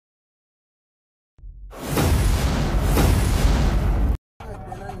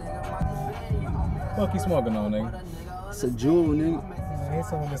fuck you smoking on, nigga? It's a jewel, nigga. Here's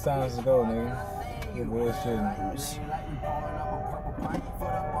some of the sounds to go, nigga. Good bullshit.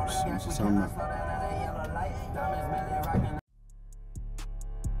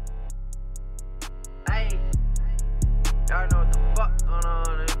 Hey, y'all know what the fuck going on,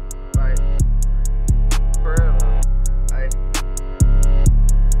 nigga. Like, for real, hey.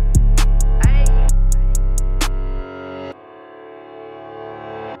 Hey.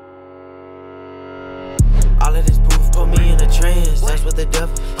 All of this proof put me in a trance. That's what the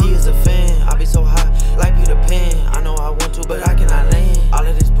devil, he is a fan. I be so high, like Peter Pan. I know I want to, but I cannot land. All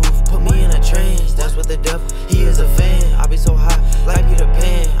of this proof put me in a trance. That's what the devil, he is a fan. I be so high, like Peter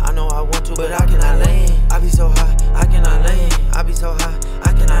Pan. I know I want to, but I cannot land. I be so high, I cannot land. I be so high,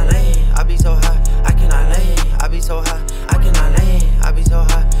 I cannot land. I be so high, I cannot land. I be so high, I cannot land. I be so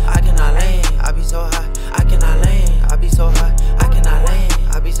high, I cannot land. I be so high, I cannot land. I be so high, I cannot land.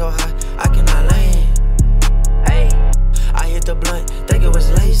 I be so high, I cannot land. Hey, I hit the blunt, think it was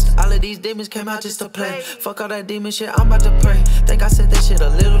laced. All of these demons came out just to play. Fuck all that demon shit, I'm about to pray. Think I said that shit a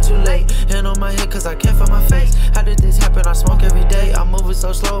little too late. Hand on my head cause I can't feel my face. How did this happen? I smoke every day. I'm moving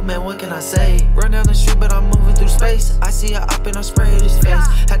so slow, man, what can I say? Run down the street, but I'm moving through space. I see her up and I spray his face.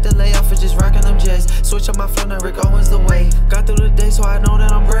 Had to lay off for just rocking them J's. Switch up my flow, now Rick Owens the wave. Got through the day, so I know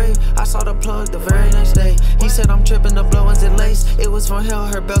that I'm brave. I saw the plug the very next day. He said I'm tripping, the blowings and lace. It was from hell,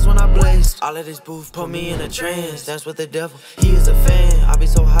 heard bells when I blazed. All of this booth put me in a trance. That's what the devil, he is a fan. I be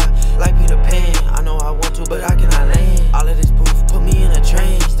so high, like Peter Pan. I know I want to, but I cannot land. All of this booth put me in a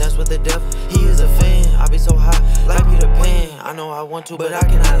trance. That's what the devil, he is a fan. I be so high, like Peter Pan. I know I want to, but I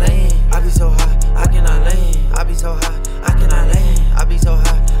cannot land. I be so high, I cannot land. I be so high, I cannot land. I be so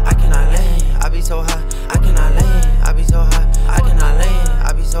high, I cannot land. I be so high, I cannot land. I be so high, I